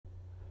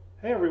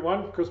Hey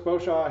everyone, Chris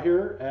Beauchamp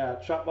here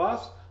at Shop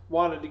Boss.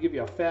 Wanted to give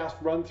you a fast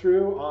run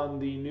through on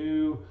the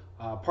new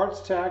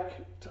PartsTech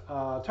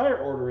tire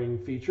ordering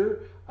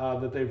feature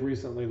that they've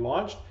recently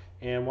launched,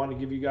 and want to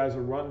give you guys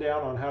a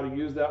rundown on how to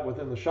use that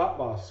within the Shop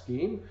Boss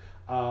scheme.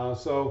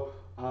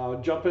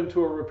 Jump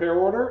into a repair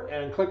order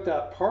and click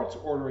that parts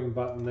ordering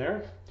button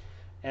there,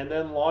 and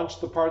then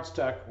launch the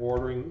PartsTech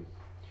ordering.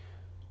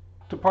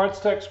 To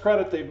PartsTech's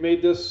credit, they've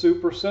made this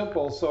super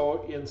simple.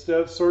 So instead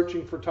of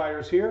searching for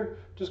tires here,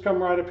 just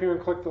come right up here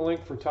and click the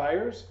link for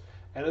tires,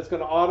 and it's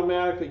going to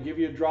automatically give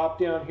you a drop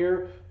down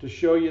here to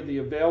show you the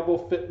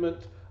available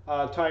fitment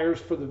tires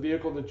for the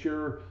vehicle that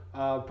you're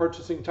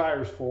purchasing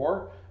tires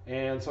for.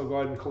 And so go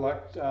ahead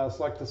and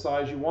select the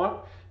size you want.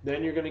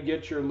 Then you're going to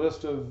get your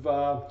list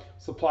of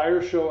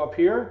suppliers show up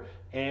here,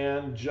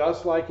 and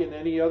just like in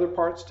any other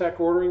PartsTech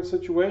ordering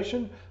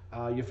situation,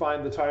 you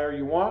find the tire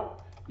you want,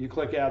 you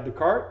click add to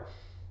cart,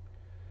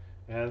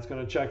 and it's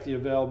going to check the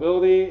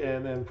availability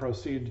and then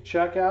proceed to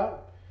checkout.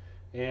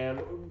 And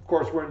of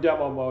course we're in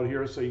demo mode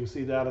here, so you can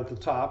see that at the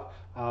top,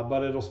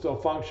 but it'll still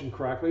function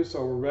correctly.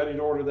 So we're ready to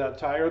order that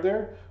tire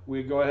there.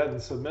 We go ahead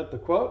and submit the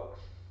quote,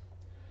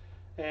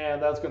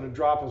 and that's going to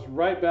drop us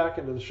right back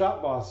into the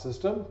Shop Boss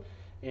system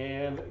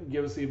and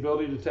give us the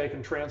ability to take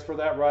and transfer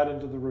that right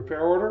into the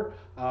repair order.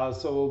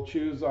 So we'll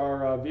choose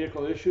our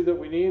vehicle issue that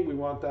we need. We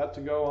want that to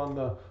go on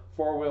the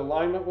four-wheel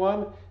alignment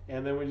one,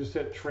 and then we just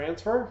hit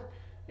transfer,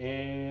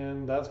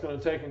 and that's going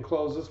to take and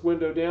close this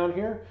window down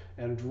here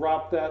and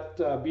drop that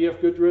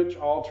BF Goodrich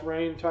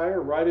all-terrain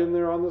tire right in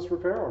there on this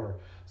repair order.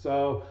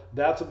 So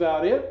that's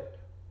about it.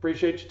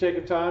 Appreciate you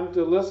taking time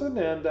to listen,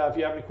 and if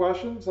you have any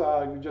questions,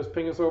 you just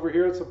ping us over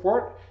here at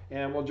support,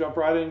 and we'll jump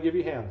right in and give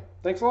you a hand.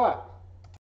 Thanks a lot.